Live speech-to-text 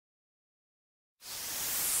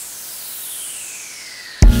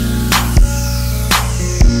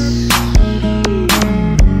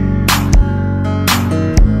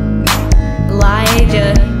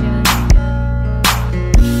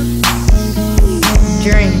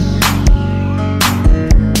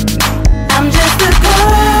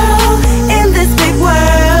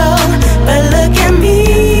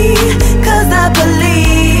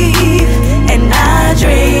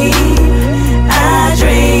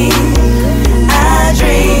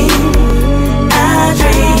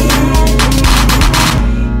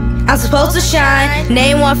I'm supposed to shine.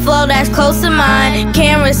 Name one flow that's close to mine.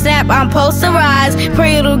 Camera snap, I'm posterized.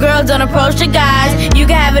 Pretty little girls don't approach the guys. You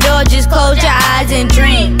can have it all, just close your eyes and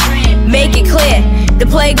dream. Make it clear, the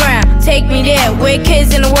playground, take me there. Where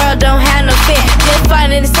kids in the world don't have no fear. Just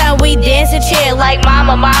finding the sun, we dance and cheer. Like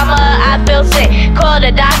mama, mama, I feel sick. Call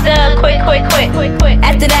the doctor, quick, quick, quick, quick, quick.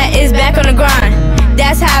 After that, it's back on the grind.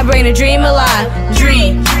 That's how I bring the dream alive.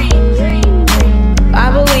 Dream. I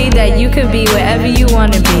believe that you could be wherever you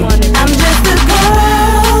want to be. I'm just a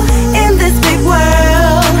girl in this big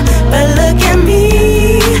world, but look at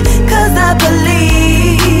me, 'cause I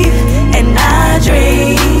believe and I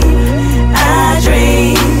dream, I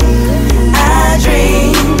dream, I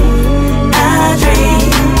dream, I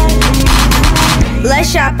dream. Let's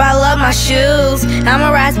shop, I love my shoes. I'm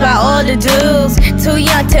harassed by all the dudes. Too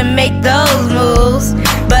young to make those moves.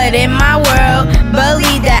 But in my world,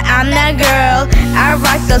 believe that I'm that girl. I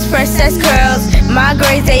rock those princess curls. My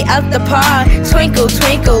grades, they up the par. Twinkle,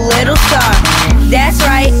 twinkle, little star. That's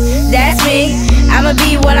right, that's me. I'ma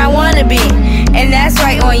be what I wanna be. And that's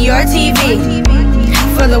right on your TV.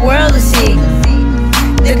 For the world to see.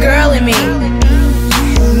 The girl in me.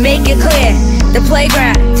 Make it clear. The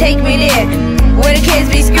playground, take me there. Where the kids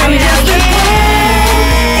be screaming out, yeah.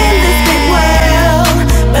 In this big world,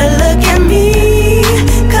 but look at me,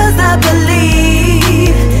 'cause I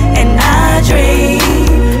believe and I dream,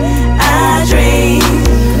 I dream,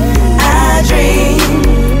 I dream,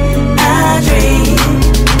 I dream.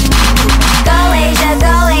 Go Asia,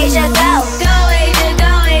 go Asia, go. Go Asia,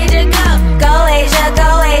 go Asia, go. Go Asia, go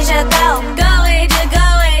Asia, go. Go Asia, go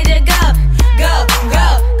Asia, go. Go, go,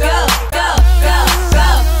 go, go, go, go,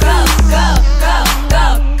 go, go, go, go,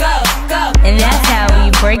 go, go. And that's how we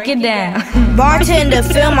break it down. Bartender,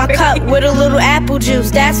 fill my cup with a little apple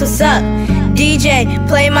juice, that's what's up. DJ,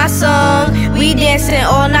 play my song, we dancing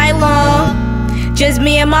all night long. Just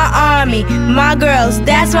me and my army, my girls,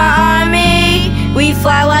 that's my army. We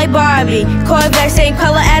fly like Barbie, Corvette same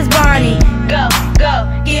color as Barney. Go, go,